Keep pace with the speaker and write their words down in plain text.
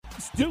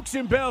Dukes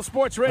and Bell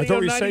Sports Radio,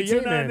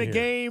 92.9 The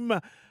Game.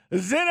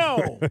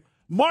 Zeno,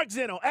 Mark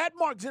Zeno, at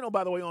Mark Zeno,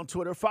 by the way, on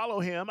Twitter. Follow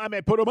him. I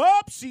may put him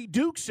up. See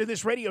Dukes in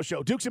this radio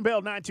show. Dukes and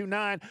Bell,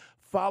 929.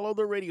 Follow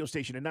the radio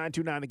station at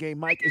 929 The Game.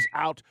 Mike is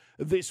out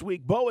this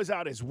week. Bo is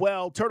out as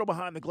well. Turtle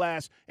Behind the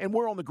Glass. And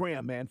we're on the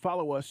gram, man.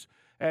 Follow us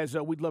as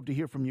we'd love to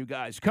hear from you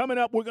guys. Coming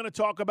up, we're going to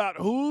talk about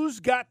who's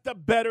got the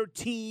better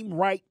team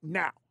right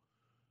now.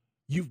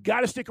 You've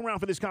got to stick around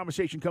for this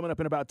conversation coming up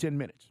in about 10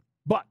 minutes.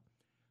 But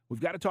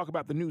we've got to talk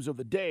about the news of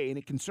the day, and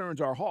it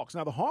concerns our Hawks.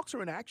 Now, the Hawks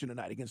are in action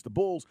tonight against the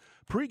Bulls.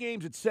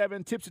 Pre-game's at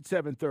 7, tips at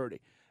 7:30.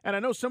 And I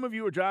know some of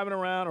you are driving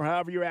around or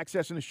however you're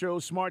accessing the show,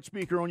 smart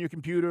speaker on your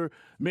computer.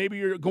 Maybe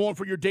you're going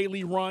for your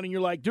daily run, and you're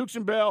like, Dukes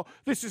and Bell,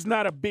 this is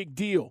not a big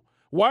deal.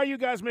 Why are you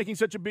guys making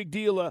such a big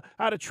deal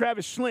out of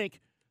Travis Schlenk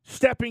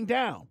stepping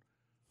down?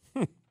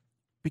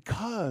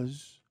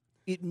 Because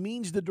it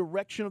means the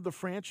direction of the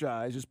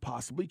franchise is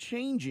possibly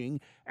changing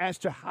as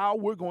to how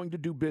we're going to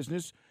do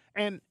business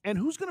and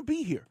who's going to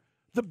be here.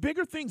 The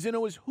bigger thing,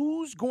 Zeno, is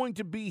who's going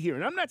to be here.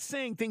 And I'm not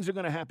saying things are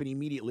going to happen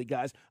immediately,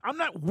 guys. I'm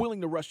not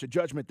willing to rush to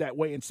judgment that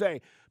way and say,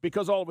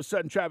 because all of a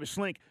sudden Travis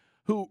Schlenk,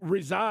 who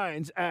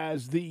resigns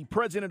as the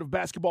president of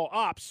basketball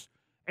ops,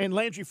 and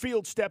Landry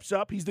Fields steps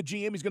up, he's the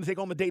GM, he's going to take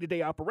on the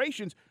day-to-day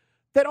operations,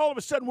 that all of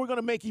a sudden we're going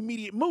to make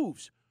immediate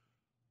moves.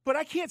 But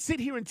I can't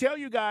sit here and tell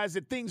you guys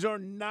that things are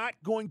not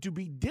going to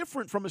be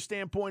different from a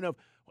standpoint of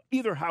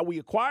either how we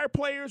acquire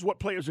players, what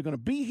players are going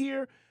to be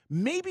here,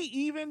 maybe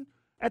even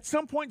at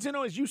some point,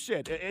 Zeno, as you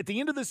said, at the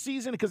end of the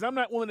season, because I'm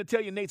not willing to tell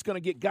you Nate's going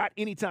to get got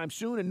anytime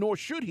soon, and nor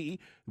should he.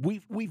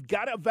 We've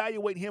got to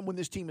evaluate him when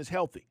this team is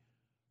healthy.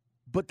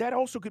 But that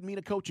also could mean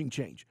a coaching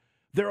change.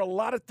 There are a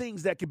lot of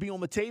things that could be on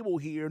the table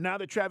here now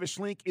that Travis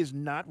Schlenk is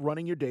not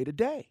running your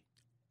day-to-day.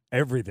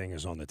 Everything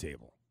is on the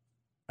table.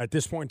 At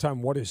this point in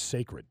time, what is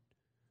sacred?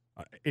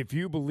 If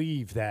you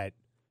believe that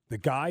the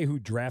guy who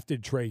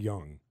drafted Trae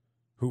Young,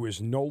 who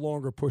is no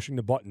longer pushing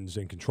the buttons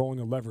and controlling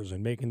the levers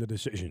and making the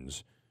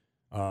decisions,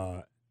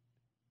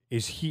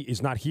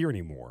 is not here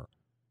anymore,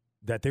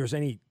 that there's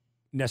any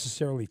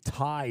necessarily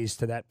ties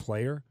to that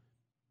player,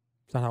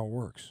 it's not how it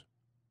works.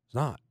 It's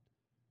not.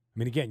 I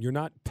mean, again, you're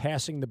not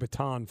passing the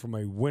baton from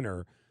a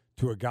winner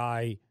to a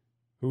guy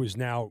who is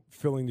now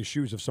filling the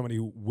shoes of somebody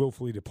who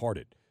willfully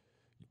departed.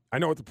 I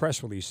know what the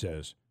press release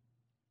says.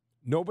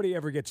 Nobody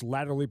ever gets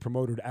laterally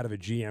promoted out of a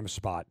GM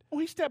spot. Oh,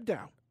 he stepped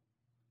down.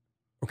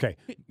 Okay,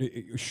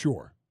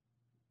 sure.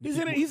 He's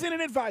in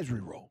an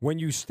advisory role. When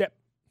you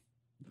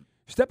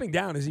stepping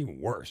down is even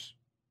worse.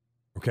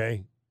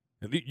 Okay,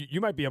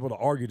 you might be able to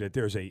argue that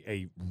there's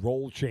a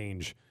role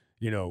change.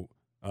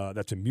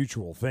 That's a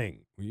mutual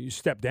thing. When you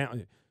step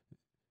down,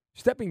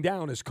 stepping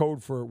down is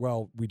code for,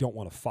 well, we don't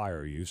want to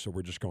fire you, so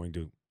we're just going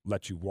to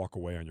let you walk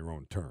away on your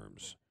own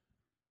terms.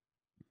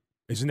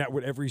 Isn't that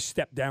what every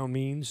step down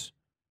means?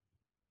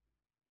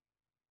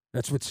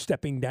 That's what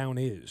stepping down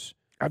is.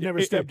 I've never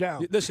stepped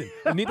down. Listen,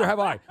 neither have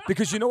I.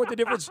 Because you know what the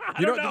difference?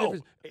 I don't know.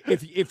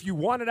 If you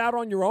wanted out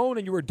on your own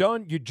and you were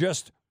done, you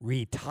just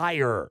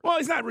retire. Well,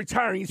 he's not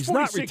retiring. He's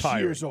 46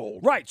 years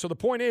old. Right. So the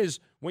point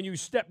is, when you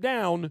step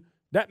down,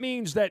 that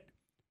means that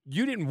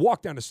you didn't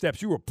walk down the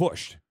steps. You were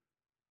pushed.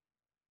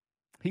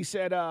 He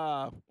said,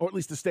 or at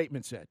least the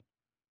statement said,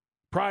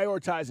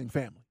 prioritizing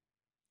family.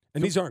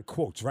 And these aren't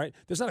quotes, right?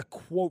 There's not a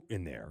quote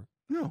in there.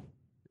 No.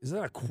 There's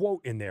not a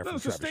quote in there. No,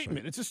 it's Travis a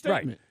statement. Schlenk. It's a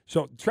statement. Right.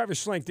 So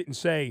Travis Schlenk didn't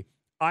say,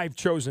 I've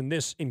chosen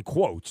this in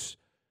quotes.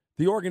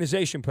 The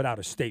organization put out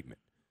a statement.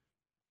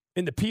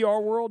 In the PR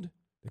world,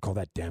 they call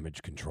that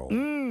damage control.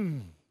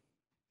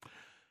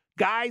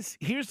 Guys,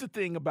 here's the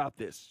thing about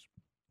this.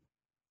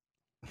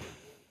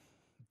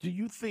 Do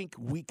you think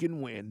we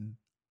can win?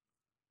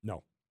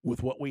 No.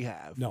 With what we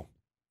have? No.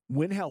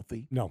 Win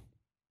healthy? No.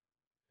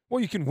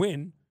 Well, you can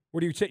win. What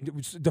do you say?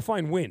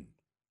 Define win.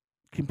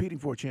 Competing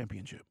for a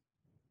championship.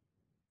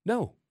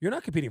 No, you're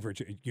not competing for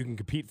you can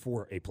compete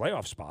for a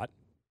playoff spot.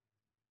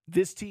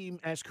 This team,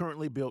 as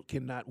currently built,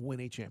 cannot win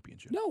a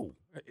championship. No.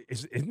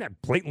 Isn't that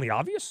blatantly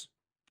obvious?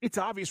 It's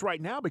obvious right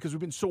now because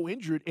we've been so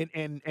injured.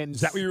 And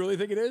is that what you really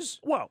think it is?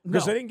 Well,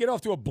 because they didn't get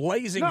off to a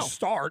blazing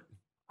start.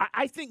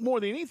 I think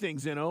more than anything,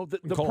 Zeno, the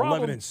call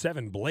problem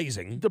 11-7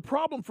 blazing. The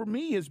problem for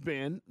me has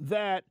been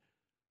that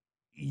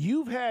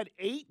you've had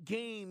 8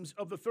 games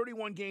of the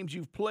 31 games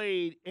you've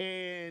played,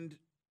 and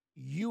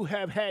you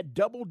have had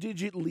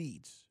double-digit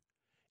leads.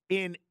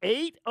 In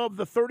 8 of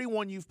the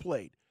 31 you've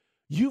played,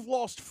 you've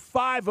lost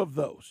 5 of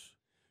those.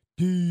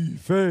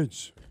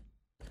 Defense.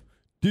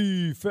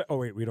 Oh,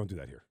 wait, we don't do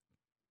that here.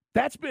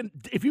 That's been,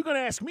 if you're going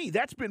to ask me,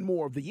 that's been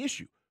more of the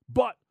issue.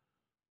 But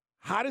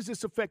how does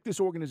this affect this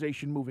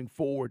organization moving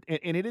forward?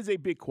 And it is a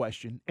big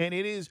question. And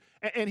it is,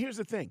 and here's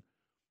the thing.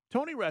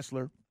 Tony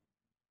Ressler,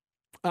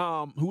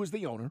 who is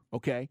the owner,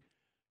 okay,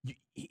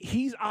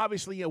 he's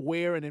obviously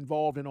aware and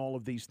involved in all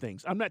of these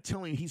things. I'm not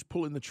telling you he's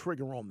pulling the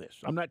trigger on this.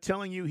 I'm not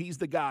telling you he's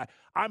the guy.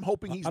 I'm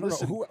hoping he's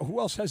listening. Know. Who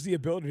else has the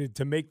ability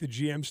to make the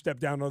GM step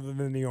down other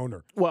than the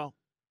owner? Well,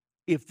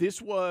 if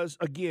this was,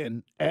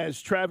 again,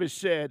 as Travis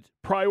said,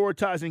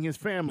 prioritizing his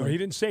family. No, he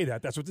didn't say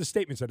that. That's what the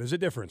statement said. There's a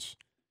difference.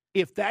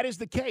 if that is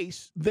the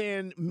case,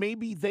 then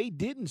maybe they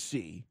didn't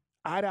see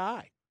eye to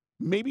eye.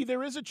 Maybe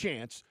there is a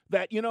chance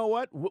that, you know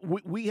what,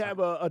 we have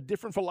a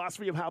different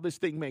philosophy of how this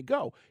thing may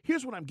go.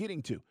 Here's what I'm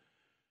getting to.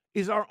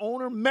 Is our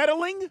owner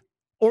meddling,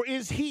 or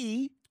is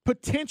he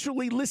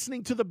potentially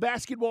listening to the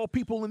basketball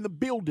people in the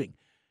building?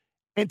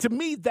 And to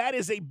me, that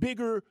is a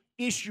bigger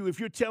issue if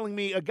you're telling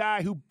me a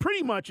guy who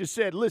pretty much has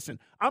said, listen,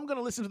 I'm going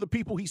to listen to the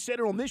people. He said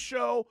it on this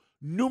show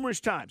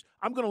numerous times.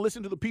 I'm going to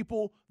listen to the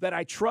people that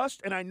I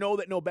trust and I know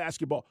that know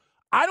basketball.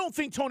 I don't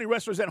think Tony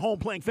Ressler's at home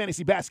playing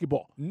fantasy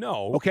basketball.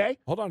 No. Okay?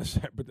 Hold on a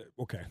sec. But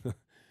okay.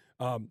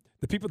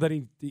 The people that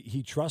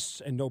he trusts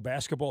and know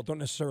basketball don't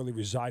necessarily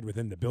reside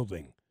within the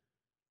building.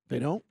 They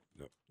don't?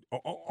 No.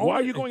 Why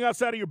are you going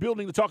outside of your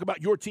building to talk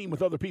about your team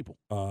with other people?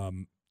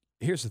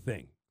 Here's the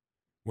thing.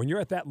 When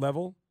you're at that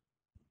level,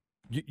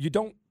 you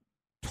don't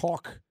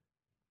talk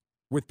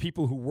with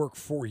people who work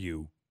for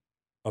you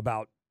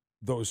about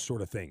those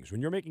sort of things.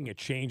 When you're making a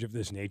change of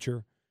this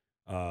nature,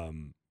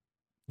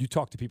 you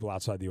talk to people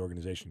outside the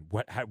organization.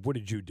 What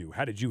did you do?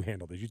 How did you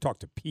handle this? You talk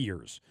to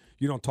peers.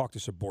 You don't talk to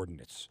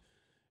subordinates.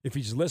 If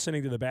he's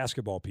listening to the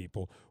basketball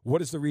people,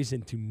 what is the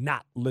reason to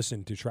not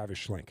listen to Travis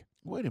Schlenk?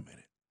 Wait a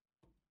minute.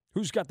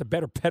 Who's got the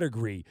better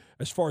pedigree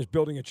as far as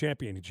building a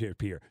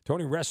championship here?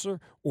 Tony Ressler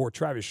or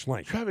Travis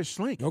Schlenk? Travis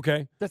Schlenk.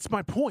 Okay. That's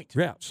my point.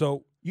 Yeah,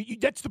 so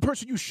that's the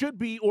person you should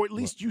be, or at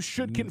least you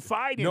should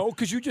confide in. No,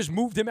 because you just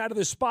moved him out of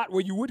the spot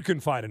where you would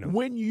confide in him.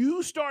 When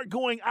you start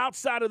going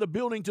outside of the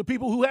building to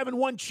people who haven't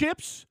won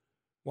chips,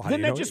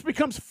 then that just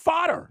becomes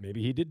fodder.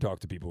 Maybe he did talk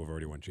to people who've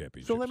already won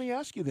championships. So let me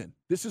ask you then.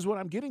 This is what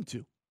I'm getting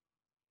to.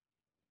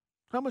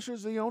 How much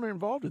is the owner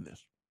involved in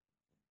this?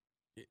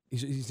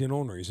 He's an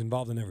owner. He's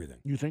involved in everything.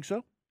 You think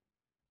so?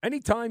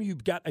 Anytime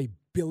you've got $1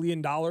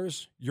 billion,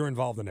 you're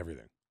involved in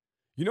everything.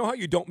 You know how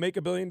you don't make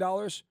 $1 billion?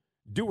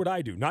 Do what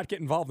I do, not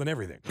get involved in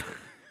everything.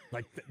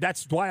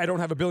 That's why I don't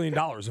have $1 billion.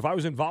 If I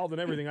was involved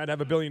in everything, I'd have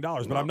 $1 billion,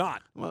 but I'm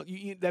not. Well,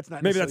 that's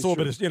not. Maybe that's a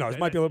little true. bit of, it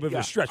might be a little bit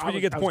of a stretch, but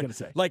you get the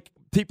point. Like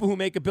people who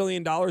make $1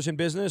 billion in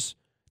business,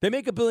 they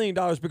make $1 billion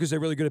because they're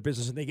really good at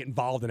business and they get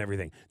involved in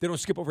everything. They don't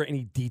skip over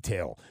any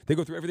detail. They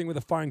go through everything with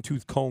a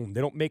fine-tooth comb.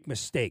 They don't make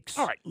mistakes.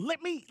 All right,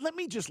 let me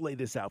just lay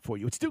this out for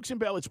you. It's Dukes and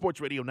Bell at Sports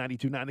Radio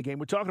 92.9 The Game.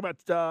 We're talking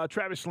about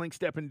Travis Schlenk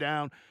stepping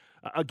down.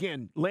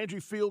 Again,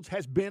 Landry Fields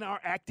has been our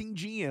acting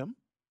GM.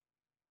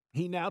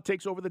 He now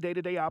takes over the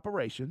day-to-day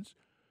operations.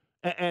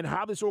 And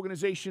how this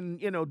organization,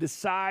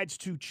 decides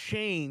to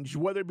change,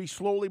 whether it be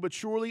slowly but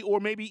surely or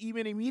maybe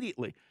even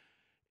immediately.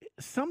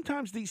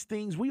 Sometimes these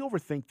things, we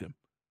overthink them.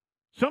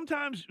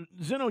 Sometimes,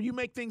 Zeno, you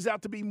make things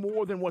out to be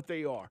more than what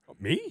they are.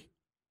 Me?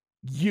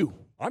 You.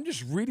 I'm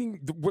just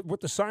reading what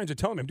the signs are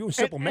telling me. I'm doing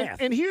simple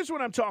math. And here's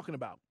what I'm talking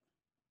about.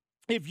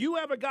 If you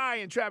have a guy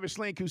in Travis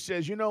Schlenk who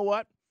says, you know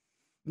what,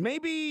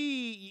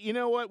 maybe,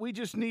 we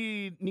just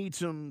need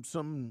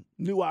some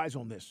new eyes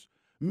on this.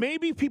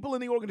 Maybe people in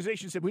the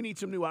organization said, we need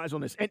some new eyes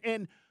on this.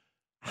 And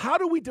how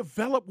do we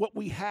develop what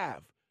we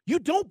have? You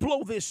don't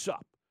blow this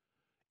up.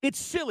 It's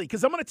silly,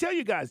 because I'm going to tell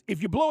you guys,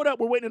 if you blow it up,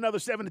 we're waiting another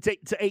 7 to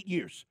 8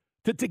 years.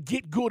 To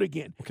get good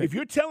again. Okay. If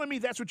you're telling me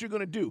that's what you're going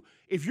to do,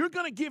 if you're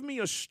going to give me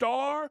a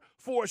star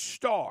for a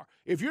star,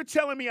 if you're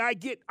telling me I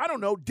get,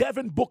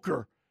 Devin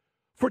Booker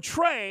for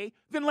Trey,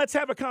 then let's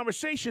have a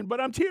conversation.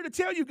 But I'm here to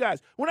tell you guys,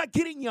 we're not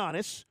getting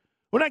Giannis.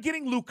 We're not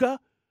getting Luka.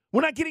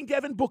 We're not getting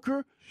Devin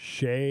Booker.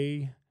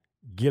 Shai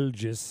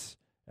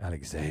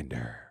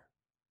Gilgeous-Alexander.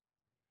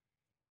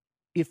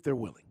 If they're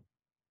willing.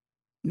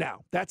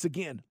 Now, that's,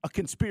 again, a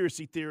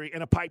conspiracy theory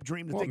and a pipe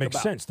dream to think about. It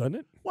makes sense, doesn't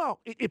it? Well,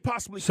 it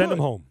possibly Send could.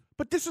 them home.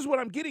 But this is what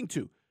I'm getting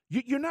to.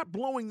 You're not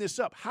blowing this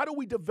up. How do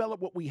we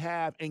develop what we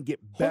have and get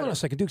better? Hold on a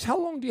second, Dukes. How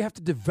long do you have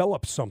to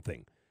develop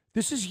something?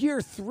 This is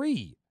year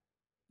 3.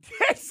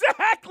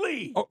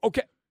 Exactly. Oh,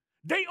 okay.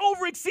 They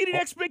overexceeded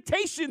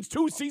expectations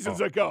 2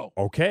 seasons ago.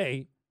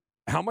 Okay.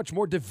 How much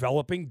more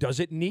developing does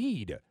it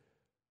need?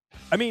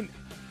 I mean,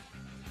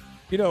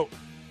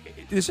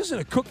 this isn't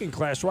a cooking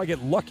class where I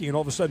get lucky and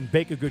all of a sudden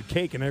bake a good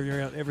cake and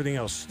everything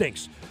else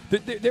stinks.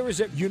 There is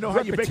a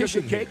how you bake a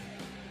good cake?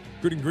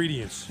 Good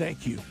ingredients.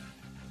 Thank you.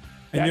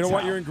 And you know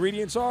what your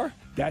ingredients are?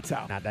 That's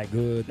how. Not that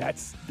good.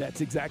 That's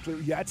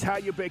how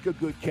you bake a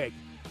good cake.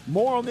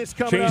 More on this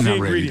coming up. Change the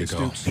ingredients,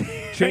 Dukes.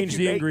 Change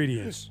the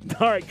ingredients.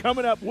 All right,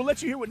 coming up, we'll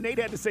let you hear what Nate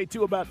had to say,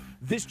 too, about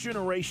this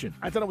generation.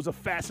 I thought it was a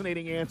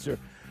fascinating answer.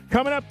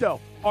 Coming up, though,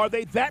 are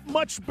they that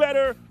much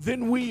better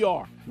than we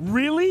are?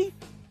 Really?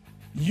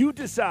 You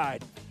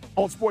decide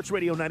on Sports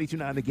Radio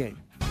 92.9 The Game.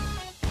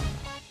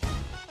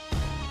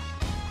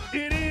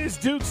 It is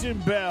Dukes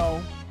and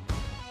Bell.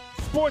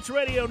 Sports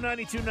Radio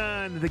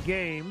 92.9 The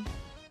Game.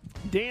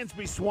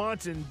 Dansby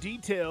Swanson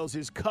details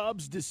his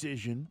Cubs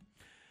decision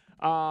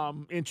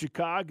in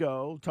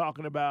Chicago,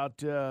 talking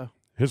about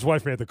his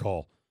wife made the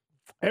call.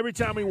 Every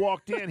time he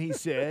walked in, he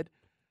said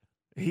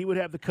he would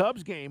have the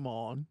Cubs game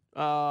on.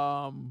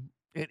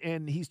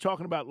 And he's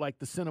talking about, like,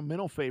 the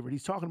sentimental favorite.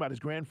 He's talking about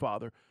his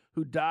grandfather,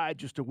 who died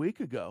just a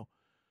week ago.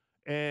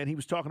 And he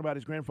was talking about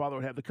his grandfather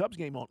would have the Cubs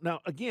game on.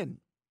 Now, again,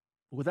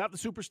 without the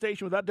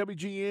Superstation, without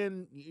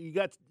WGN, you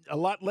got a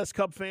lot less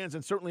Cub fans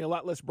and certainly a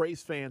lot less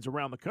Braves fans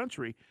around the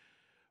country.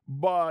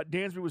 But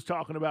Dansby was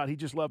talking about he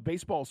just loved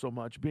baseball so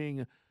much.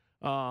 Being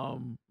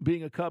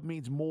a Cub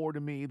means more to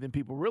me than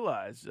people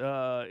realize.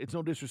 It's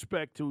no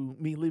disrespect to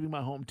me leaving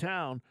my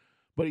hometown,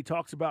 but he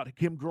talks about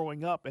him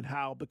growing up and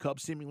how the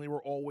Cubs seemingly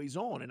were always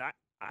on. And I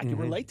can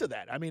relate to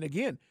that. I mean,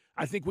 again,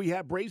 I think we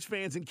have Braves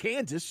fans in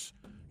Kansas,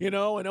 and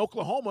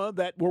Oklahoma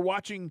that were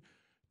watching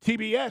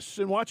TBS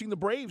and watching the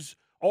Braves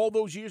all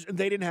those years, and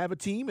they didn't have a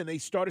team, and they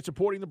started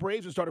supporting the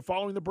Braves and started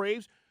following the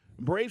Braves.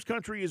 Braves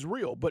country is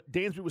real, but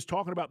Dansby was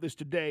talking about this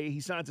today. He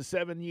signs a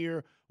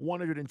 7-year,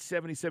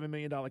 $177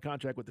 million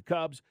contract with the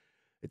Cubs.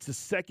 It's the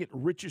second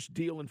richest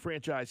deal in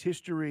franchise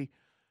history.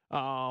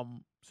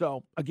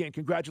 So, again,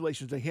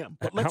 congratulations to him.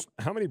 But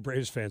how many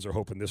Braves fans are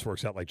hoping this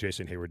works out like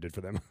Jason Hayward did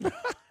for them?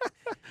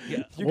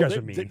 Yeah, you guys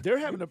are mean. They're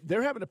having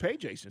to pay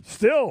Jason.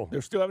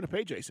 They're still having to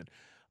pay Jason.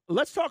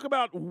 Let's talk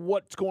about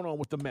what's going on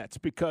with the Mets,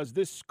 because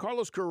this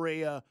Carlos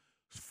Correa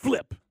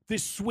flip,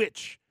 this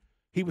switch,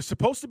 he was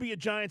supposed to be a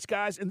Giants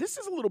guy, and this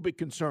is a little bit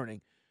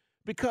concerning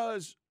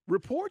because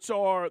reports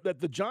are that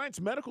the Giants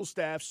medical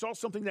staff saw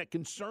something that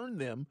concerned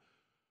them,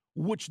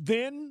 which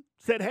then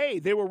said, hey,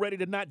 they were ready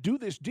to not do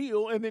this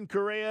deal, and then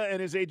Correa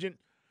and his agent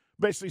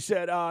basically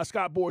said,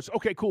 Scott Boras,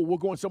 okay, cool, we're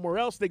going somewhere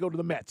else. They go to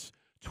the Mets.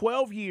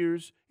 12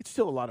 years, it's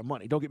still a lot of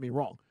money, don't get me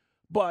wrong,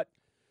 but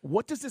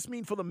what does this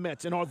mean for the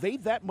Mets, and are they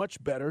that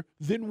much better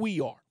than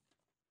we are?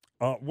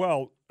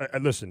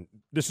 Listen,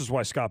 this is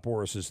why Scott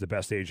Boras is the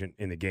best agent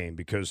in the game,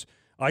 because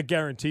I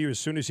guarantee you as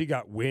soon as he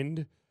got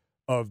wind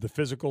of the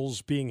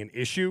physicals being an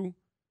issue,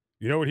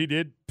 you know what he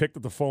did? Picked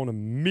up the phone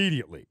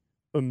immediately,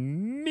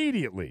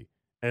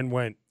 and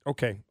went,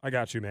 okay, I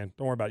got you, man.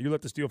 Don't worry about it. You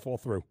let this deal fall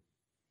through.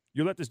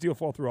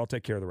 I'll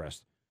take care of the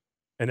rest.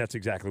 And that's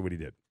exactly what he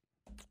did.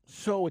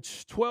 So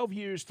it's 12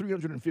 years,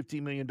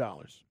 $350 million.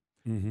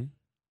 Mm-hmm.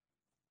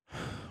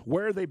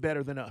 Where are they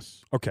better than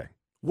us? Okay.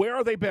 Where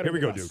are they better than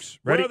us? Here we go, Dukes.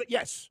 Ready?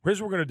 Yes. Here's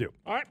what we're going to do.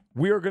 All right.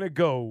 We are going to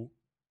go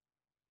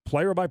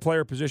player by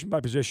player, position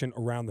by position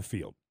around the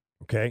field,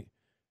 okay?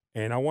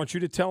 And I want you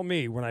to tell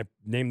me when I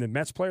name the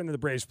Mets player and the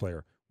Braves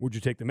player, would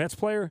you take the Mets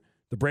player,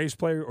 the Braves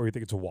player, or you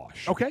think it's a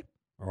wash? Okay.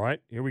 All right,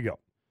 here we go.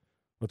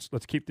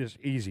 Let's keep this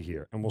easy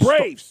here. And we'll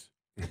Braves.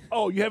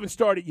 Oh, you haven't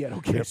started yet.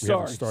 Okay, yep,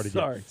 sorry.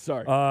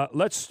 Sorry.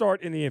 Let's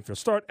start in the infield.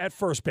 Start at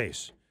first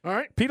base. All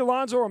right. Pete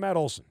Alonso or Matt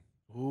Olson?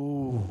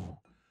 Ooh.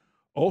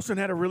 Olson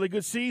had a really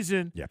good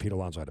season. Yeah, Pete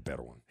Alonso had a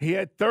better one. He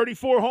had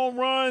 34 home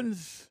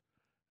runs,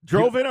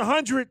 drove in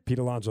 100. Pete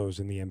Alonso is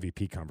in the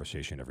MVP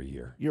conversation every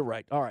year. You're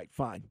right. All right,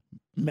 fine.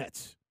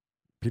 Mets.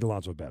 Pete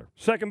Alonso better.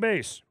 Second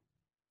base.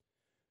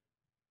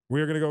 We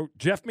are going to go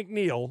Jeff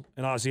McNeil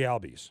and Ozzie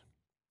Albies.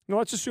 Now,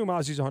 let's assume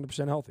Ozzie's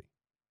 100% healthy.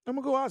 I'm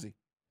going to go Ozzie.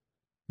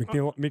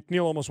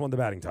 McNeil almost won the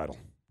batting title.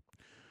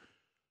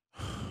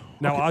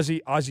 Now,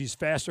 okay. Ozzie's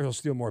faster. He'll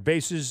steal more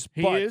bases.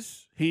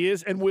 He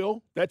is and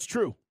will. That's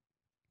true.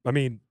 I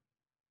mean,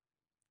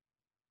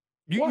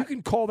 you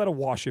can call that a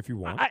wash if you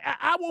want.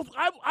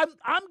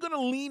 I'm going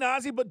to lean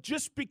Ozzie, but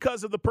just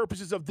because of the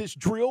purposes of this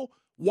drill,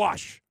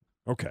 wash.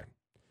 Okay.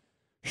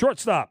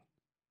 Shortstop.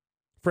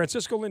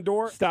 Francisco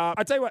Lindor. Stop.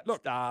 I tell you what.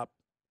 Look. Stop.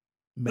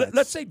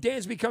 Let's say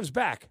Dansby comes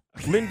back.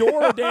 Lindor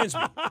or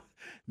Dansby?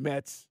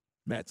 Mets.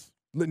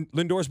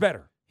 Lindor's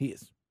better. He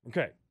is.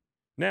 Okay.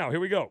 Now, here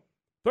we go.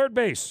 Third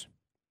base.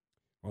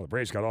 Well, the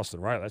Braves got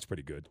Austin Riley. That's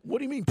pretty good. What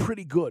do you mean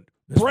pretty good?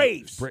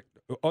 Braves.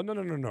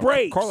 No.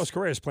 Braves. Carlos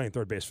Correa is playing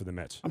third base for the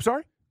Mets. I'm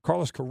sorry?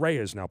 Carlos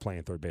Correa is now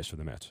playing third base for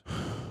the Mets.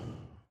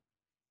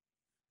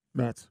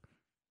 Mets.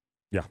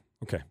 Yeah.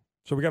 Okay.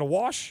 So we got a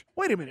wash.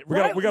 Wait a minute. We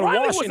got a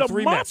wash was in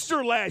three Mets.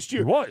 Monster last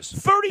year. He was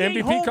 38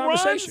 MVP home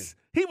conversation. Runs.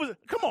 He was.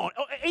 Come on,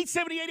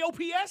 878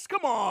 OPS.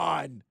 Come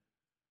on.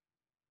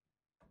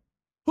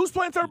 Who's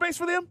playing third base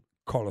for them?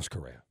 Carlos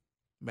Correa.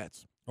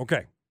 Mets.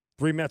 Okay.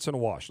 3 Mets and a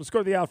wash. Let's go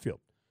to the outfield.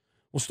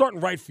 We'll start in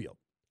right field.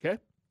 Okay.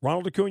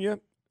 Ronald Acuna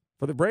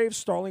for the Braves.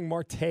 Starling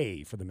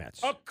Marte for the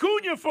Mets.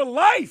 Acuna for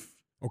life.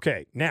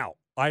 Okay. Now,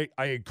 I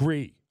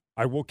agree.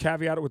 I will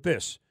caveat it with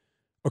this.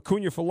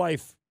 Acuna for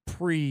life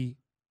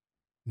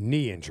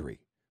pre-knee injury.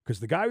 Because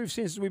the guy we've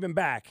seen since we've been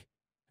back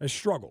has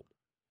struggled.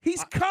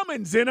 He's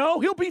coming, Zeno.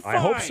 He'll be fine. I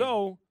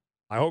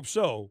hope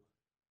so.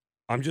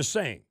 I'm just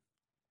saying.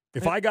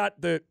 If I got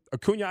the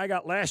Acuna I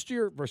got last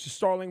year versus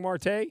Starling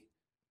Marte,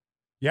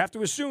 you have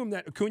to assume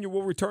that Acuna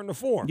will return to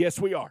form. Yes,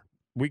 we are.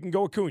 We can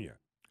go Acuna.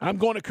 I'm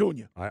going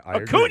Acuna. I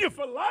Acuna agree.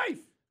 for life.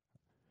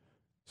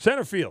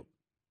 Center field.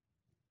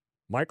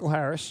 Michael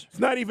Harris. It's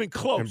not even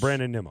close. And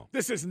Brandon Nimmo.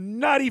 This is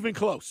not even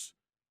close.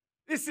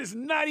 This is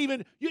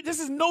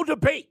no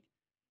debate.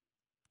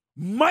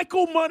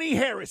 Michael Money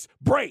Harris,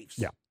 Braves.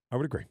 Yeah, I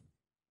would agree.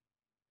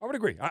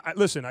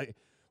 Listen, I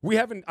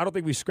don't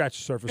think we scratched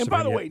the surface. And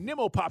by the way,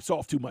 Nimmo pops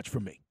off too much for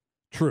me.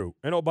 True.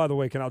 And by the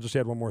way, can I just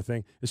add one more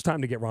thing? It's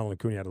time to get Ronald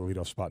Acuna out of the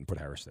leadoff spot and put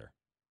Harris there.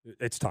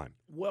 It's time.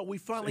 Well, we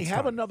finally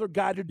have another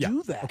guy to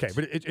do that. Okay,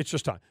 but it's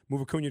just time.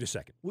 Move Acuna to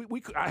second.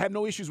 I have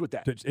no issues with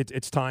that.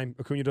 It's time.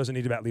 Acuna doesn't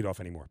need to bat leadoff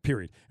anymore,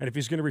 period. And if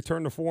he's going to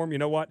return to form, you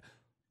know what?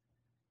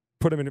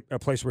 put him in a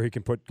place where he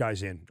can put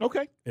guys in.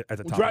 Okay. At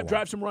the top.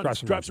 Drive some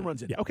runs. Drive some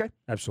runs in. Yeah, Okay.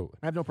 absolutely.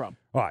 I have no problem.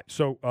 All right.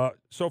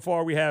 So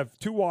far we have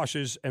 2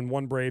 washes and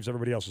 1 Braves.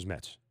 Everybody else is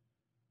Mets.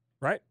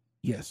 Right?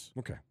 Yes.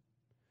 Okay.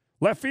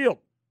 Left field.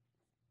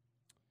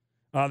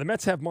 The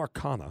Mets have Mark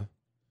Canha,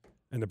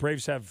 and the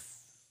Braves have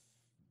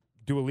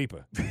Dua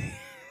Lipa.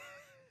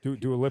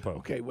 Dua Lipa.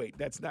 Okay, wait,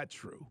 that's not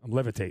true. I'm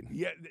levitating.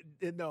 Yeah,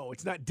 no,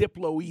 it's not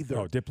Diplo either.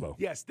 Oh, Diplo.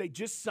 Yes, they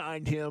just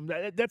signed him.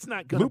 That's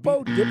not going to be.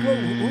 Lupo?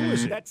 Diplo? Who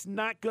is it? That's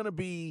not going to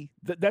be.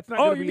 That's not.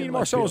 Oh, gonna you be mean in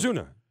Marcell left field.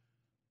 Ozuna?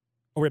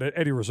 Oh, wait,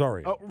 Eddie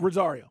Rosario. Oh,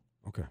 Rosario.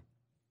 Okay.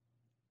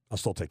 I'll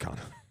still take Canha.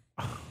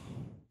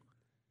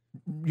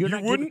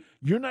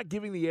 You're not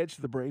giving the edge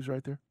to the Braves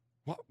right there.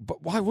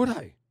 But why would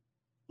I?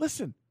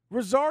 Listen,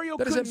 Rosario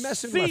That is a couldn't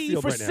mess in left see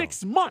field for right now.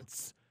 6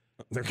 months.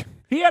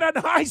 He had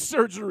an eye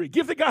surgery.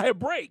 Give the guy a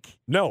break.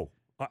 No.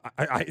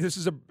 This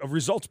is a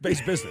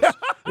results-based business.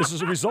 This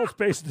is a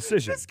results-based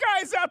decision. This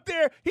guy's out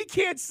there. He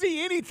can't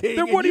see anything.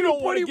 Then and what are don't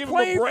you want to give him a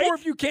playing break? for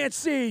if you can't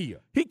see?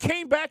 He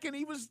came back and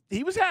he was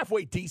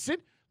halfway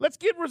decent. Let's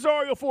get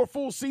Rosario for a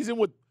full season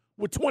with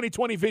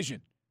 20/20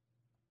 vision.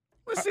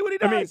 Let's see what he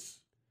does.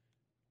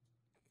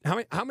 I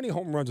mean, how many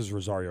home runs is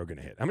Rosario going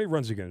to hit? How many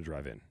runs is he going to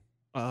drive in?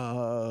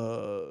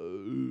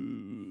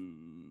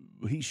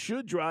 He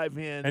should drive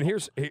in. And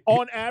here's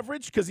on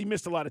average, because he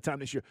missed a lot of time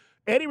this year.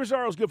 Eddie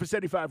Rosario's good for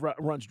 75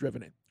 runs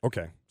driven in.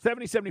 Okay.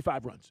 70,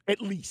 75 runs,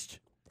 at least.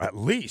 At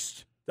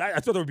least. I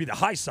thought that would be the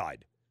high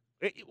side.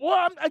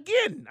 Well,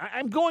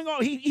 I'm going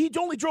on. He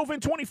only drove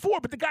in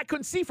 24, but the guy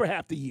couldn't see for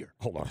half the year.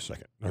 Hold on a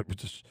second.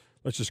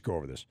 Let's just go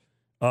over this.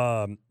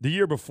 The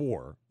year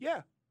before. Yeah.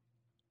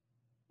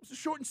 It was a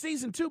shortened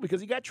season, too,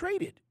 because he got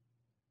traded.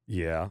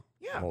 Yeah.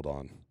 Yeah. Hold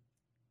on.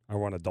 I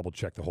want to double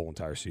check the whole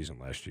entire season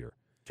last year.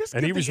 Just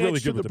and give he was the really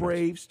edge good to with the the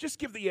Braves. Just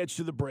give the edge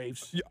to the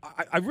Braves. Yeah,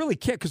 I really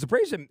can't because the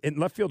Braves in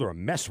left field are a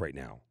mess right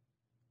now.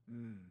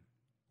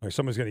 Like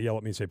someone's going to yell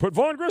at me and say, "Put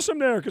Vaughn Grissom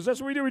there," because that's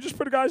what we do. We just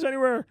put guys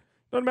anywhere.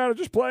 Doesn't matter.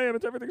 Just play him.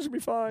 Everything's going to be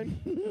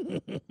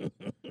fine.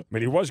 I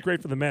mean, he was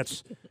great for the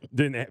Mets.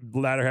 Didn't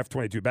latter half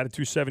 22. Batted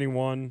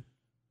 271.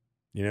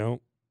 You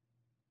know.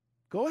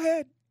 Go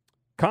ahead.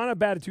 Canha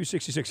batted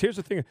 266. Here's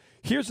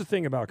the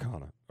thing about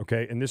Canha.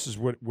 Okay, and this is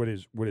what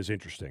is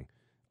interesting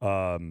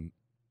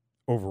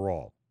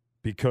overall,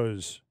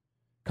 because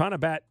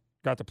Canha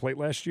got the plate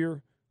last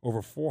year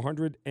over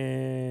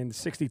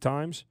 460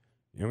 times.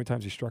 You know how many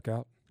times he struck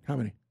out? How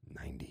many?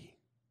 90.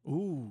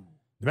 Ooh.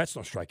 The Mets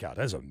don't strike out.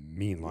 That's a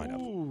mean lineup.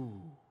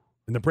 Ooh.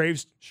 And the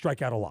Braves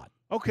strike out a lot.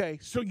 Okay,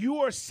 so you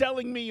are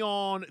selling me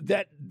on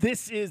that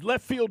this is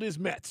left field is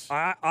Mets.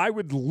 I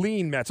would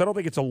lean Mets. I don't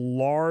think it's a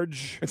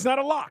large. It's not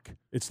a lock.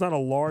 It's not a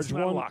large It's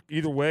not a one lock.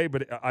 either way,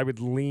 but I would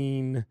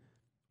lean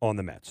on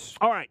the Mets.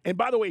 All right, and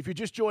by the way, if you're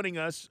just joining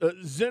us,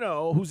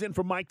 Zeno, who's in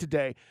for Mike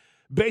today,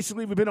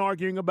 basically we've been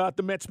arguing about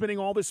the Mets spending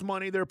all this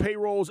money. Their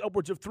payroll is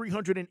upwards of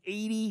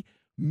 $380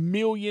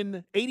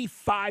 million,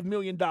 $85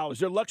 million.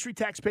 Their luxury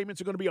tax payments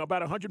are going to be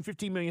about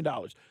 $115 million.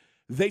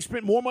 They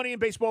spent more money in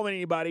baseball than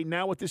anybody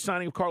now with this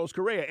signing of Carlos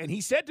Correa. And he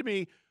said to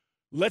me,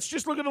 let's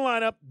just look at the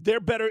lineup.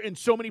 They're better in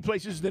so many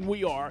places than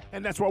we are,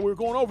 and that's why we're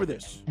going over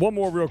this. One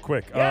more real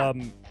quick. Yeah.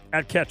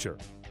 At catcher,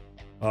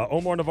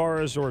 Omar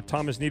Narvaez or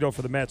Thomas Nido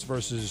for the Mets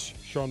versus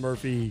Sean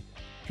Murphy,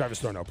 Travis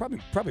Thornhill.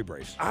 Probably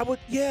Braves.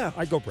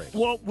 I'd go Braves.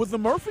 Well, with the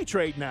Murphy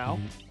trade now,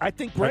 I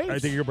think Braves. I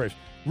think you're Braves.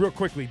 Real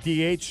quickly,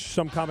 DH,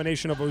 some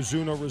combination of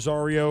Ozuna,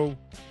 Rosario,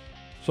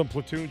 some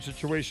platoon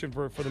situation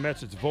for the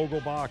Mets. It's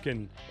Vogelbach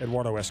and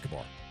Eduardo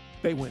Escobar.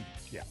 They win.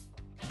 Yeah.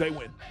 They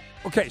win.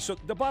 Okay, so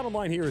the bottom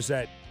line here is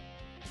that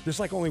there's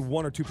like only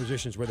 1 or 2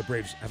 positions where the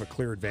Braves have a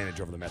clear advantage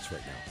over the Mets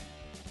right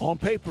now. On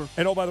paper.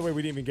 And, oh, by the way,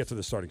 we didn't even get to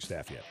the starting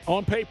staff yet.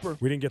 On paper.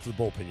 We didn't get to the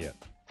bullpen yet.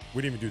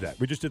 We didn't even do that.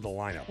 We just did the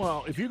lineup.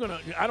 Well, if you're going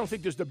to – I don't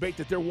think there's debate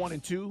that their 1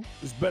 and 2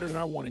 is better than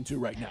our 1 and 2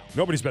 right now.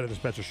 Nobody's better than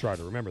Spencer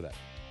Strider. Remember that.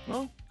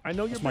 Well, I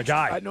know you're my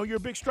guy. I know you're a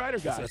big Strider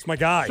guy. That's my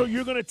guy. So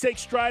you're going to take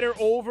Strider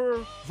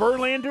over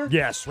Verlander?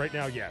 Yes, right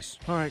now, yes.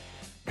 All right.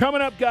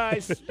 Coming up,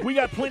 guys, we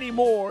got plenty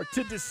more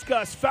to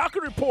discuss.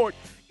 Falcon Report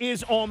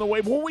is on the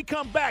way. When we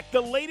come back,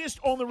 the latest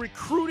on the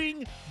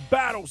recruiting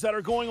battles that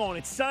are going on.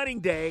 It's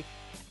signing day.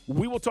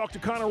 We will talk to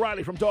Connor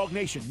Riley from Dog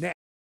Nation next.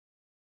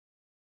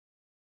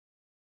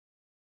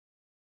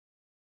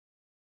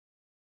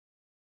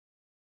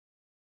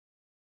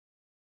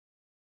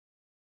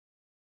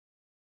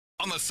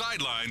 On the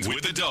sidelines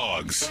with the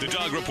Dogs. The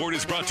Dog Report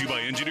is brought to you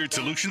by Engineered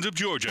Solutions of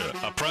Georgia,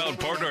 a proud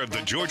partner of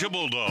the Georgia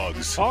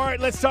Bulldogs. All right,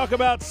 let's talk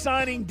about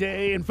signing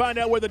day and find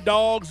out where the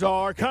Dogs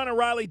are. Connor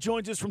Riley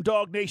joins us from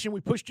Dog Nation.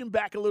 We pushed him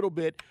back a little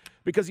bit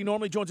because he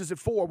normally joins us at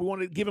 4. We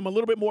wanted to give him a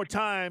little bit more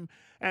time,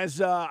 as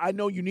I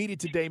know you needed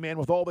today, man,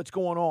 with all that's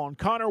going on.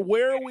 Connor,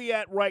 where are we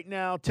at right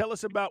now? Tell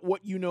us about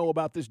what you know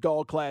about this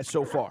Dog class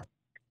so far.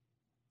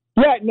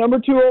 Yeah, number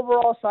 2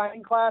 overall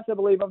signing class. I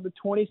believe of the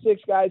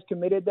 26 guys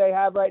committed they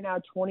have right now,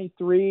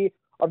 23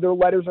 of their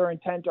letters of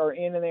intent are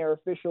in and they are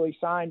officially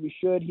signed. We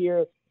should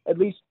hear at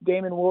least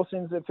Damon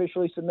Wilson's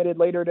officially submitted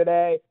later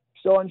today.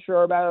 Still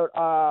unsure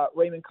about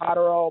Raymond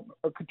Cottrell,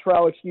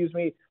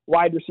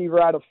 wide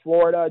receiver out of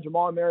Florida.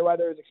 Jamal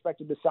Merriweather is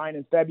expected to sign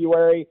in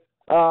February.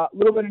 A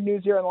little bit of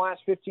news here in the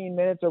last 15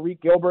 minutes.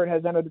 Arik Gilbert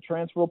has entered the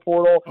transfer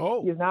portal.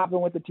 Oh. He has not been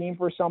with the team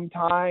for some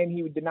time.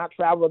 He did not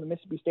travel to the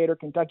Mississippi State or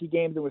Kentucky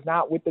games and was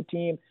not with the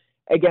team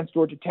against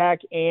Georgia Tech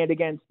and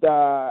against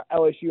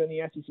LSU in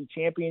the SEC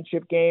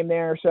championship game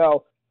there.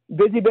 So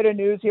busy bit of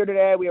news here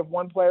today. We have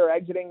one player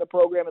exiting the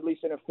program, at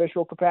least in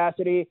official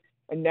capacity.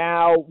 And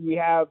now we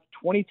have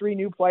 23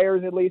 new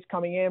players at least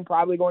coming in,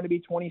 probably going to be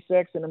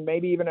 26, and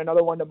maybe even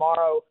another one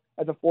tomorrow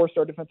as a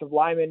 4-star defensive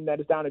lineman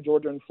that is down to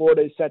Georgia and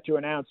Florida is set to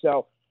announce.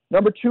 So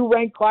number 2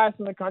 ranked class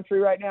in the country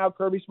right now.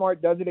 Kirby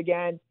Smart does it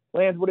again.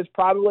 Lands what is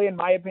probably, in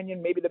my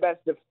opinion, maybe the best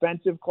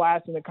defensive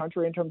class in the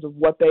country in terms of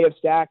what they have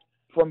stacked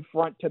from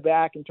front to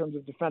back in terms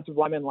of defensive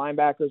linemen,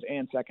 linebackers,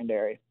 and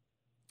secondary.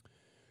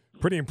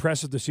 Pretty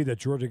impressive to see that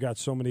Georgia got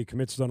so many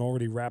commits done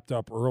already wrapped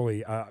up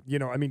early.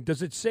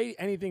 Does it say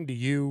anything to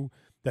you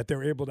that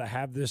they're able to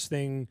have this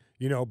thing,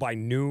 by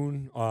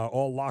noon,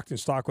 all locked in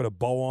stock with a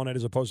bow on it,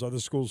 as opposed to other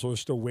schools who are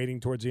still waiting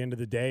towards the end of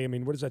the day? I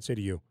mean, what does that say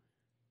to you?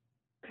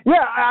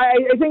 Yeah, I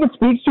think it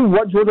speaks to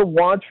what Georgia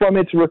wants from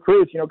its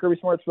recruits. Kirby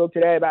Smart spoke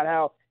today about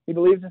how he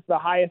believes it's the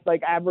highest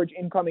average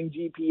incoming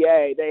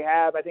GPA. They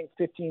have, I think,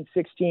 15,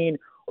 16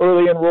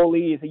 early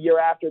enrollees. A year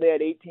after, they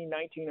had 18,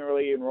 19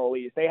 early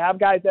enrollees. They have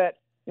guys that,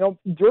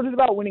 Georgia's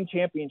about winning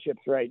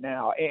championships right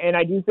now. And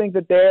I do think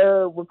that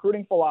their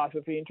recruiting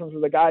philosophy in terms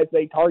of the guys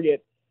they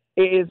target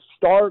is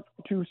stark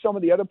to some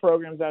of the other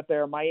programs out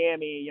there,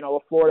 Miami,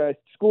 Florida,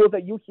 schools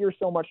that you hear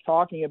so much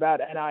talking about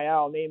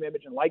NIL, name,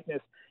 image, and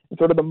likeness, and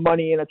sort of the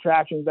money and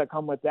attractions that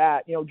come with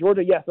that.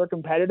 Georgia, yes, they're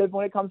competitive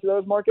when it comes to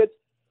those markets,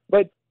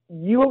 but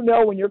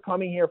when you're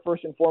coming here,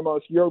 first and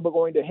foremost, you're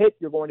going to hit,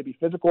 you're going to be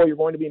physical, you're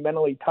going to be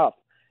mentally tough,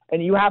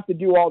 and you have to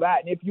do all that.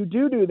 And if you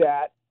do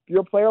that, if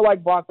you're a player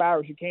like Brock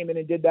Bowers, who came in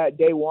and did that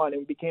day one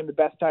and became the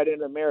best tight end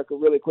in America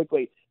really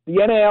quickly, the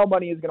NIL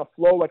money is going to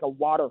flow like a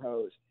water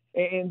hose.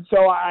 And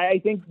so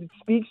I think it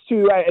speaks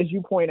to, as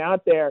you point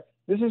out there,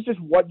 this is just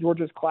what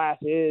Georgia's class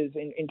is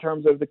in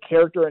terms of the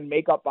character and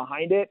makeup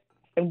behind it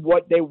and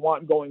what they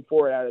want going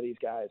forward out of these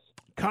guys.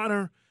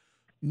 Connor,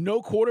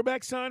 no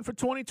quarterback signed for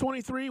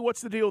 2023. What's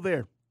the deal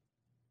there?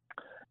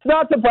 It's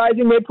not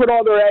surprising. They put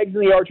all their eggs in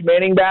the Arch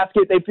Manning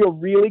basket. They feel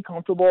really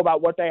comfortable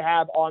about what they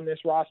have on this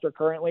roster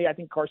currently. I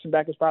think Carson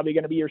Beck is probably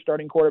going to be your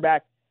starting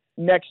quarterback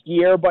next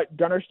year, but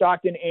Gunnar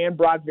Stockton and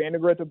Brock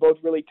Vandagriff are both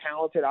really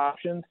talented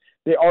options.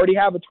 They already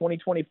have a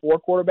 2024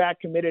 quarterback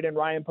committed in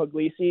Ryan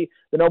Puglisi,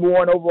 the number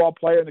 1 overall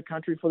player in the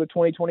country for the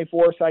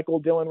 2024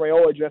 cycle. Dylan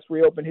Raiola just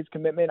reopened his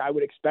commitment. I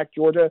would expect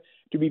Georgia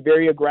to be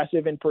very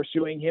aggressive in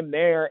pursuing him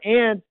there.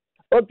 And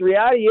look, the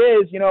reality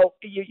is,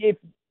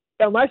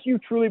 unless you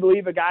truly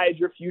believe a guy is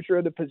your future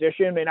of the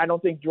position, and I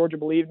don't think Georgia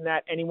believes in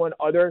that anyone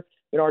other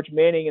than Arch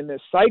Manning in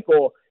this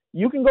cycle,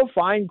 you can go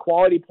find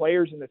quality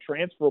players in the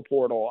transfer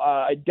portal.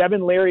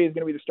 Devin Leary is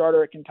going to be the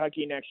starter at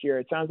Kentucky next year.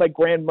 It sounds like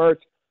Graham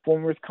Mertz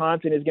from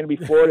Wisconsin is going to be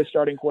Florida's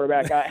starting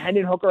quarterback.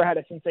 Hendon Hooker had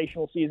a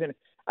sensational season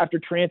after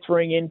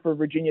transferring in for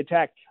Virginia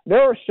Tech.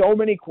 There are so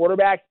many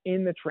quarterbacks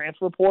in the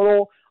transfer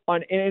portal,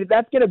 and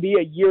that's going to be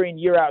a year in,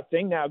 year out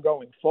thing now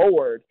going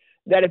forward,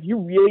 that if you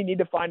really need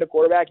to find a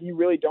quarterback, you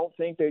really don't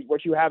think that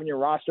what you have in your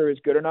roster is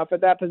good enough at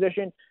that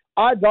position,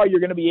 odds are you're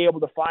going to be able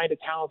to find a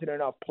talented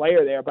enough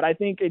player there. But I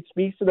think it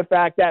speaks to the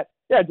fact that,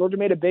 Georgia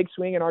made a big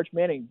swing in Arch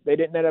Manning. They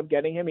didn't end up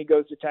getting him. He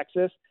goes to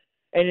Texas.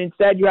 And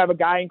instead, you have a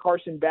guy in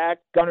Carson Beck,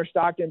 Gunnar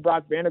Stockton,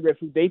 Brock Vandagriff,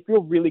 who they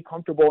feel really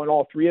comfortable in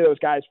all three of those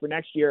guys for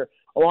next year,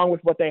 along with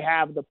what they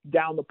have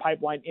down the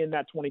pipeline in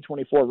that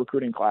 2024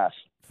 recruiting class.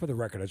 For the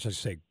record, I just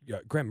say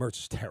Graham Mertz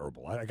is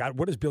terrible.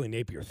 What is Billy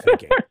Napier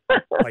thinking?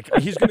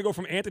 He's going to go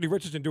from Anthony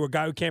Richardson to a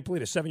guy who can't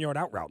complete a 7-yard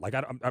out route.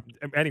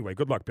 Anyway,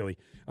 good luck, Billy.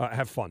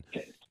 Have fun.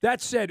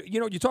 That said,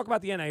 you talk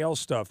about the NIL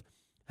stuff.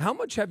 How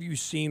much have you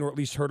seen or at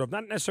least heard of,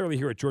 not necessarily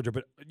here at Georgia,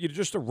 but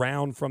just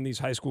around from these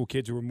high school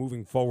kids who are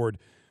moving forward,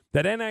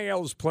 that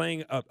NIL is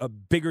playing a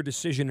bigger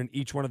decision in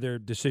each one of their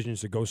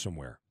decisions to go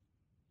somewhere?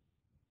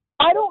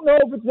 I don't know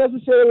if it's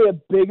necessarily a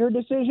bigger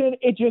decision.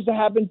 It just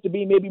happens to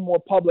be maybe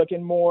more public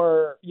and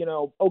more,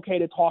 okay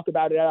to talk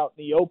about it out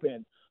in the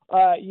open.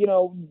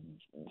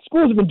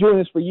 Schools have been doing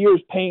this for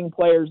years, paying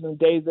players in the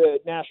days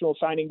of National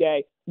Signing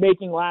Day,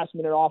 making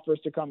last-minute offers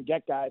to come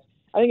get guys.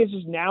 I think it's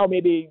just now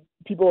maybe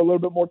people are a little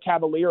bit more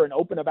cavalier and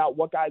open about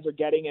what guys are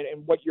getting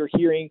and what you're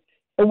hearing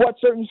and what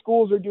certain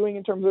schools are doing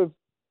in terms of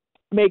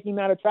making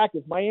that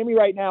attractive. Miami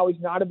right now is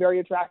not a very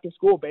attractive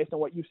school based on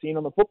what you've seen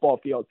on the football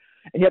field.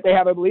 And yet they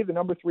have, I believe, the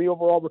number 3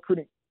 overall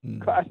recruiting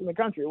class in the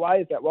country. Why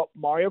is that? Well,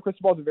 Mario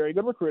Cristobal is a very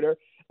good recruiter,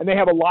 and they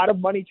have a lot of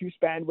money to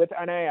spend with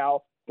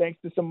NIL thanks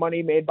to some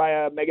money made by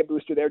a mega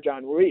booster there,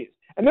 John Ruiz.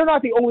 And they're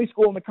not the only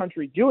school in the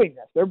country doing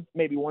this. They're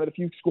maybe one of the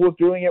few schools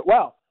doing it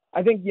well.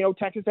 I think,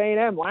 Texas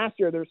A&M last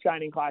year, their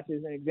signing class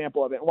is an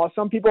example of it. And while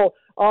some people,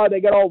 they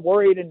get all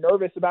worried and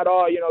nervous about,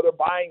 they're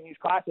buying these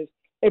classes.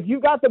 If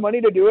you've got the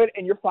money to do it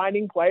and you're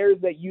finding players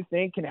that you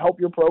think can help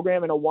your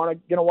program and going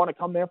to want to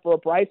come there for a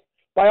price,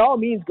 by all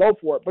means, go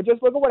for it. But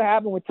just look at what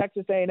happened with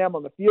Texas A&M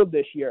on the field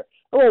this year.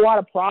 There were a lot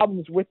of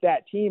problems with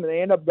that team, and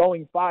they end up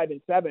going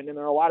 5-7, and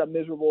there are a lot of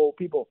miserable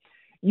people.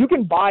 You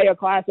can buy a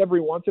class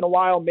every once in a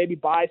while, maybe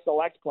buy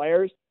select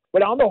players,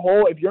 but on the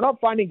whole, if you're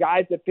not finding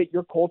guys that fit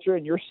your culture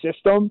and your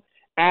system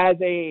as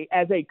a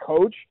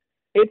coach,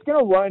 it's going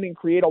to run and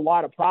create a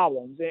lot of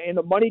problems, and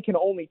the money can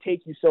only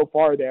take you so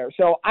far there.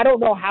 So I don't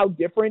know how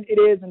different it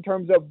is in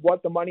terms of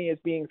what the money is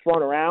being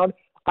thrown around.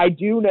 I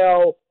do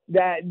know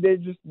that there's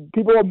just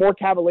people are more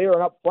cavalier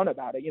and upfront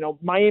about it. You know,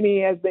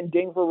 Miami has been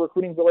dinged for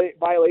recruiting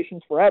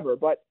violations forever,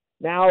 but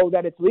now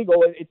that it's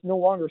legal, it's no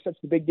longer such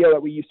a big deal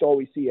that we used to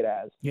always see it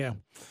as. Yeah.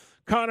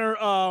 Connor,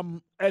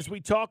 as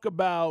we talk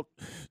about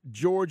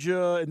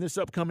Georgia in this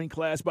upcoming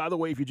class, by the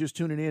way, if you're just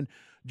tuning in,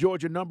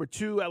 Georgia number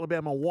 2,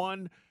 Alabama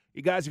 1.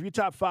 You guys, if you're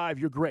top 5,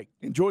 you're great.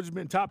 And Georgia's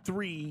been top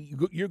 3.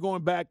 You're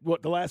going back,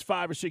 the last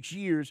 5 or 6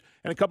 years,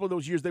 and a couple of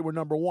those years they were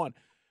number 1.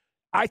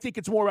 I think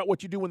it's more about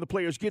what you do when the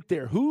players get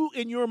there. Who,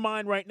 in your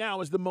mind right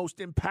now, is the most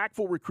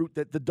impactful recruit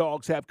that the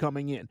Dogs have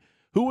coming in?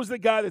 Who was the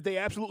guy that they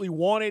absolutely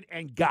wanted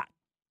and got?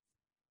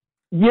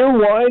 Year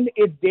one,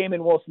 it's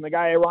Damon Wilson, the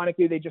guy,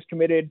 ironically, they just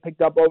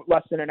picked up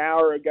less than an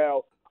hour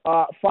ago.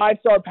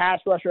 5-star pass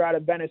rusher out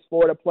of Venice,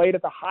 Florida, played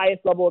at the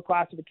highest level of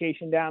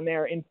classification down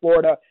there in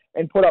Florida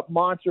and put up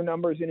monster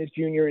numbers in his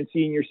junior and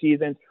senior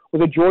seasons.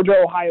 With a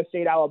Georgia-Ohio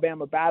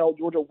State-Alabama battle,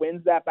 Georgia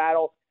wins that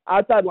battle.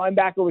 Outside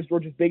linebacker was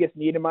Georgia's biggest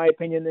need, in my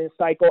opinion, in this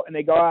cycle, and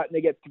they go out and they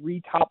get 3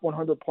 top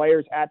 100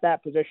 players at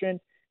that position.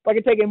 If I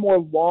could take a more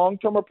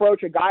long-term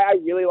approach, a guy I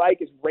really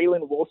like is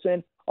Raylan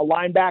Wilson, a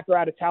linebacker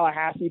out of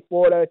Tallahassee,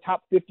 Florida,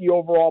 top 50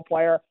 overall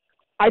player.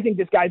 I think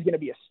this guy's going to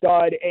be a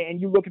stud, and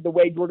you look at the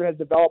way Georgia has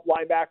developed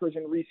linebackers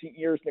in recent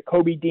years,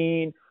 Nakobe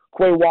Dean,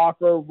 Quay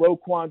Walker,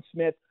 Roquan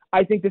Smith.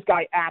 I think this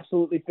guy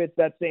absolutely fits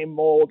that same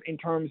mold in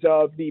terms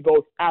of the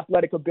both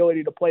athletic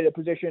ability to play the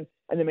position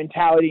and the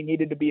mentality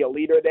needed to be a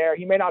leader there.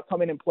 He may not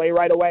come in and play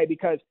right away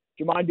because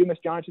Jamon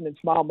Dumas-Johnson and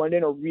Smile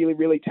London are really,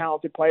 really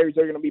talented players.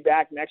 They're going to be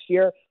back next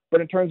year. But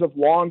in terms of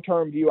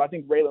long-term view, I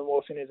think Raylan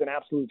Wilson is an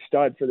absolute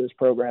stud for this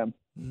program.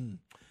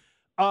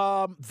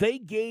 They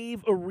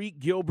gave Arik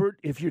Gilbert,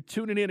 if you're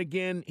tuning in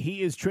again,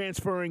 he is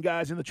transferring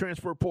guys in the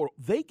transfer portal.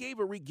 They gave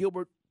Arik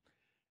Gilbert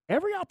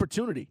every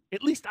opportunity.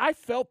 At least I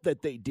felt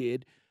that they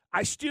did.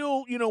 I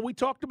still, we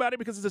talked about it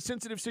because it's a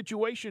sensitive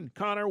situation,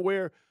 Connor,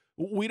 where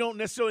we don't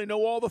necessarily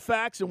know all the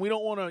facts and we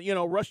don't want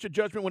to, rush to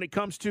judgment when it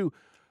comes to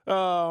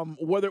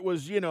whether it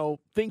was,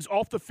 things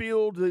off the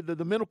field,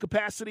 the mental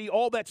capacity,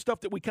 all that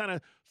stuff that we kind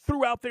of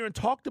threw out there and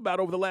talked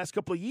about over the last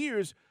couple of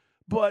years.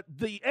 But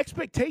the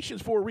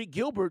expectations for Arik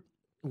Gilbert,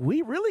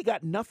 we really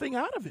got nothing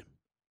out of him.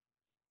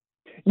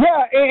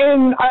 Yeah,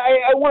 and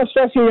I want to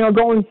stress here,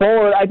 going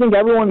forward, I think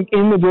everyone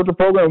in the Georgia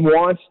program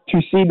wants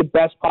to see the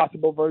best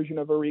possible version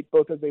of Arik,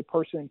 both as a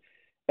person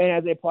and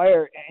as a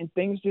player, and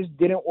things just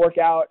didn't work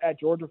out at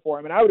Georgia for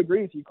him. And I would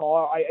agree with you,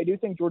 Carl. I do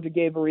think Georgia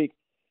gave Arik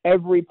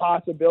every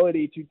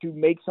possibility to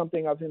make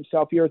something of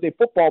himself here as a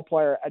football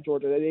player at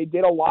Georgia. They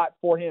did a lot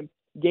for him,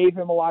 gave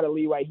him a lot of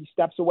leeway. He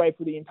steps away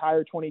for the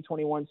entire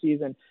 2021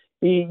 season.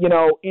 He,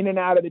 in and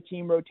out of the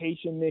team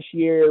rotation this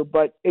year,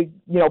 but,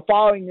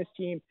 following this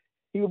team,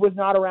 he was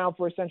not around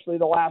for essentially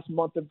the last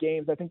month of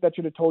games. I think that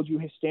should have told you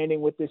his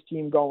standing with this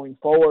team going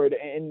forward.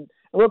 And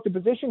look, the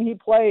position he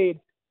played,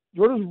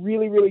 Georgia's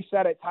really, really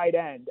set at tight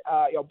end.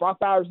 Brock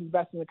Bowers is the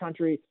best in the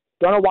country.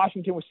 Darnell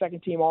Washington was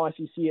second team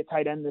All-SEC at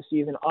tight end this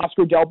season.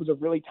 Oscar Delp is a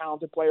really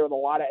talented player that a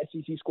lot of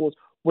SEC schools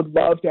would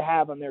love to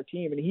have on their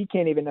team, and he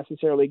can't even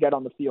necessarily get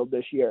on the field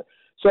this year.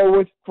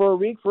 So for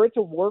Arik, for it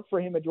to work for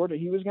him at Georgia,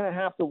 he was going to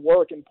have to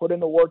work and put in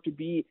the work to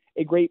be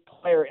a great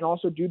player and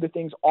also do the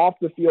things off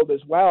the field as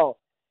well.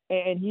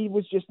 And he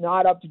was just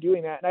not up to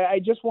doing that. And I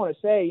just want to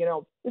say,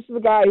 this is a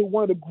guy who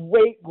one of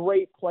the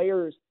great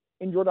players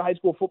in Georgia high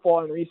school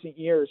football in recent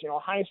years,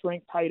 highest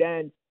ranked tight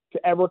end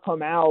to ever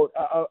come out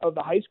of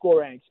the high school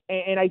ranks.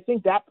 And I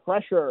think that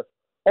pressure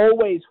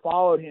always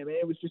followed him. And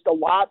it was just a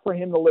lot for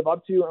him to live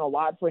up to and a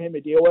lot for him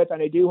to deal with.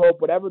 And I do hope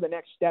whatever the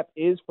next step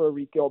is for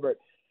Arik Gilbert,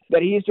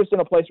 that he's just in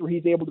a place where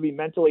he's able to be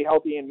mentally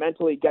healthy and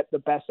mentally get the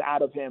best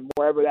out of him,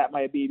 wherever that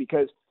might be,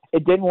 because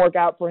it didn't work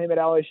out for him at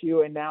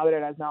LSU, and now that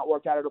it has not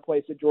worked out at a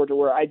place at Georgia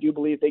where I do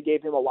believe they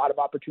gave him a lot of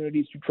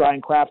opportunities to try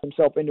and craft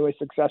himself into a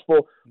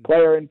successful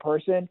player in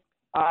person,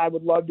 I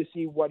would love to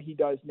see what he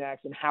does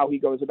next and how he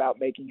goes about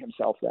making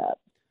himself that.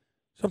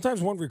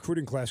 Sometimes one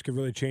recruiting class can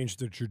really change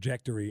the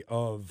trajectory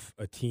of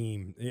a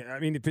team. I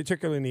mean,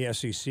 particularly in the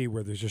SEC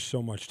where there's just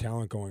so much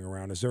talent going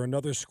around. Is there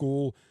another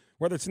school,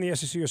 whether it's in the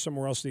SEC or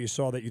somewhere else, that you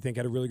saw that you think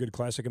had a really good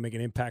class that can make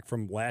an impact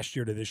from last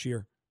year to this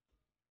year?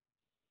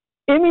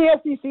 In the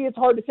SEC, it's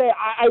hard to say.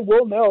 I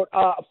will note,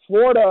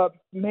 Florida,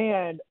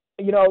 man,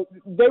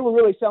 they were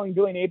really selling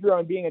Billy Napier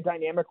on being a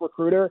dynamic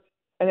recruiter.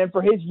 And then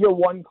for his year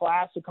one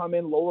class to come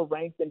in lower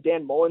ranked than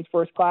Dan Mullen's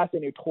first class, a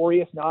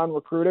notorious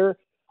non-recruiter,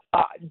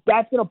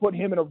 that's going to put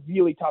him in a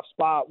really tough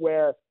spot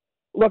where,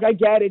 look, I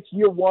get it's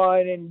year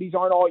one and these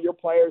aren't all your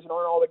players and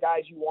aren't all the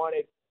guys you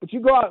wanted, but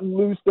you go out and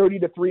lose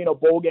 30-3 in a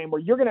bowl game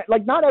where you're going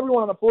to, not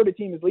everyone on the Florida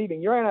team is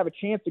leaving. You're going to have a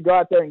chance to go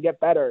out there and get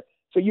better.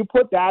 So you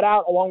put that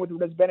out along with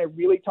what has been a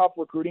really tough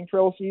recruiting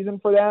trail season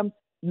for them.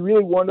 You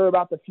really wonder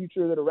about the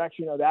future, the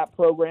direction of that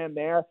program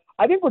there.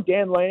 I think what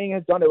Dan Lanning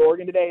has done at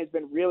Oregon today has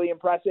been really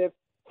impressive.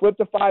 Flipped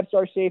a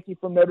 5-star safety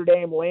from Notre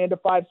Dame, land a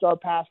 5-star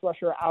pass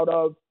rusher out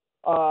of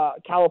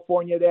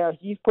California there.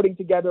 He's putting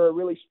together a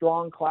really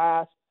strong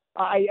class.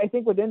 I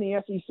think within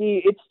the SEC,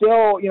 it's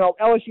still,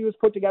 LSU has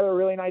put together a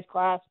really nice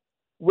class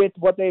with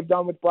what they've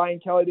done with Brian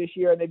Kelly this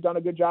year, and they've done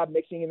a good job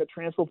mixing in the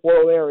transfer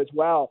portal there as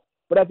well.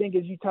 But I think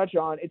as you touch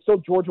on, it's still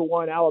Georgia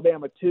 1,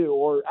 Alabama 2,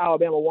 or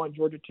Alabama 1,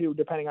 Georgia 2,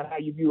 depending on how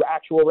you view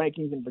actual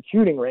rankings and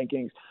recruiting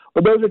rankings.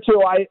 But those are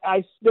two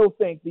I still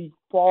think the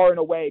far and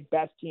away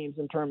best teams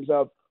in terms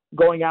of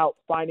going out,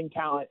 finding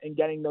talent, and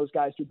getting those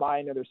guys to buy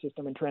into their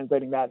system and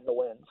translating that into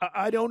wins.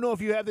 I don't know if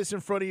you have this in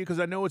front of you because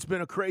I know it's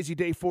been a crazy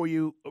day for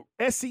you.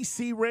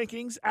 SEC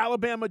rankings,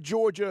 Alabama,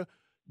 Georgia.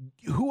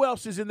 Who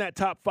else is in that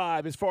top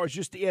 5 as far as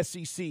just the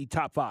SEC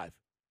top 5?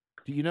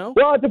 Do you know?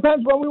 Well, it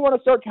depends when we want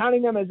to start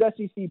counting them as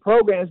SEC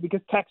programs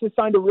because Texas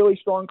signed a really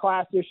strong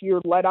class this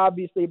year, led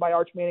obviously by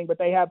Arch Manning, but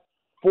they have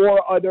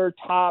 4 other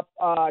top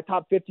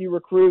 50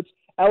 recruits.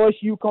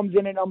 LSU comes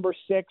in at number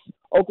 6,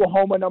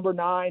 Oklahoma number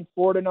 9,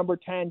 Florida number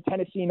 10,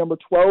 Tennessee number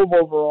 12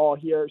 overall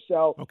here.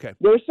 So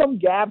There's some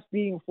gaps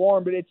being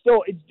formed, but it's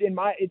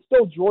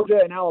still Georgia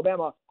and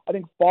Alabama, I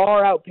think,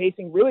 far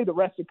outpacing really the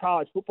rest of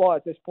college football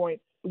at this point.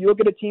 When you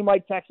look at a team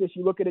like Texas,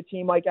 you look at a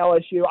team like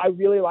LSU. I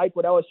really like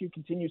what LSU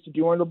continues to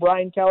do under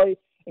Brian Kelly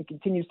and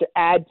continues to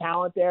add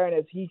talent there. And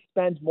as he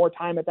spends more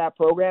time at that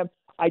program,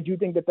 I do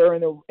think that they're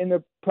in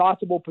the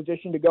possible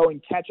position to go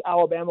and catch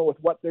Alabama with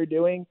what they're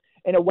doing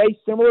in a way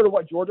similar to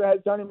what Georgia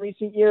has done in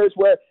recent years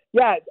where,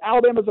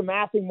 Alabama's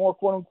amassing more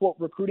quote-unquote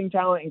recruiting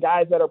talent and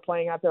guys that are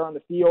playing out there on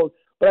the field.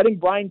 But I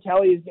think Brian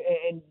Kelly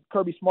and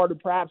Kirby Smart are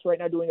perhaps right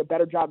now doing a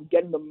better job of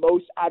getting the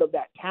most out of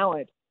that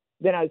talent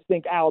than I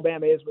think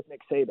Alabama is with Nick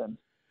Saban.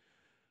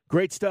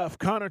 Great stuff.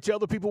 Connor, tell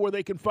the people where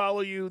they can follow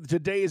you.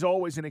 Today is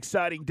always an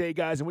exciting day,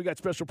 guys, and we got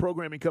special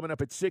programming coming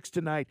up at 6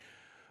 tonight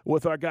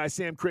with our guy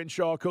Sam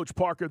Crenshaw, Coach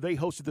Parker. They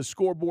hosted the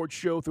Scoreboard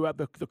Show throughout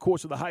the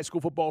course of the high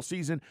school football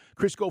season.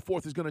 Chris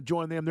Goforth is going to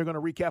join them. They're going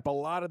to recap a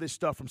lot of this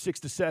stuff from 6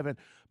 to 7.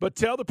 But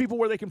tell the people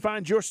where they can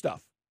find your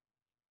stuff.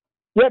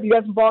 Yep, you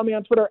guys can follow me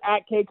on Twitter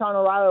at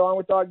 @KConnorRiley along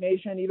with Dog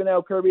Nation. Even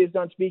though Kirby is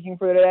done speaking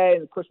for today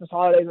and the Christmas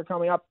holidays are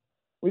coming up,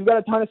 we've got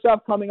a ton of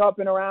stuff coming up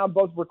and around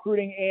both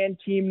recruiting and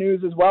team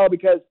news as well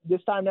because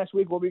this time next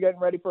week we'll be getting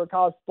ready for a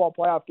college football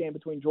playoff game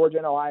between Georgia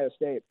and Ohio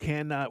State.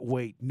 Cannot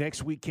wait.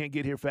 Next week can't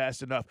get here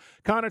fast enough.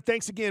 Connor,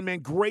 thanks again, man.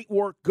 Great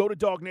work. Go to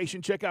Dog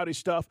Nation. Check out his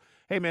stuff.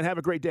 Hey, man, have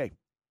a great day.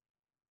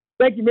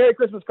 Thank you. Merry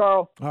Christmas,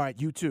 Carl. All right,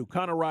 you too.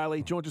 Connor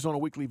Riley joins us on a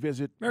weekly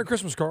visit. Merry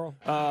Christmas, Carl.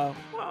 I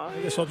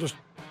guess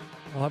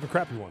I'll have a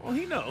crappy one. Well,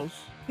 he knows.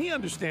 He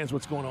understands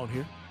what's going on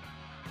here.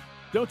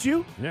 Don't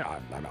you? Yeah,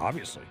 I'm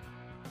obviously.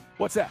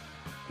 What's that?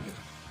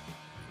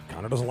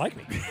 Connor doesn't like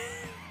me.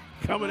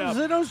 Coming up.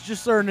 Zeno's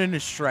just earning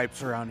his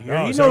stripes around here.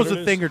 Oh, he is that knows what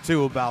a it thing or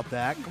two about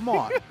that. Come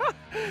on.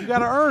 You got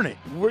to earn it.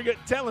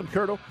 Tell him,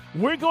 Curtle.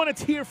 We're going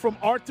to hear from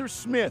Arthur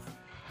Smith.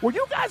 Were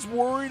you guys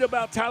worried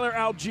about Tyler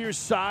Algier's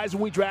size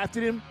when we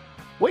drafted him?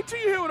 Wait till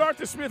you hear what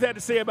Arthur Smith had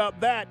to say about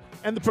that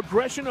and the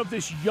progression of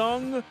this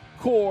young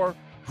core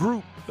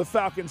group the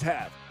Falcons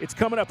have. It's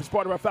coming up as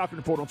part of our Falcon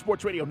Report on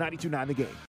Sports Radio 92.9 The Game.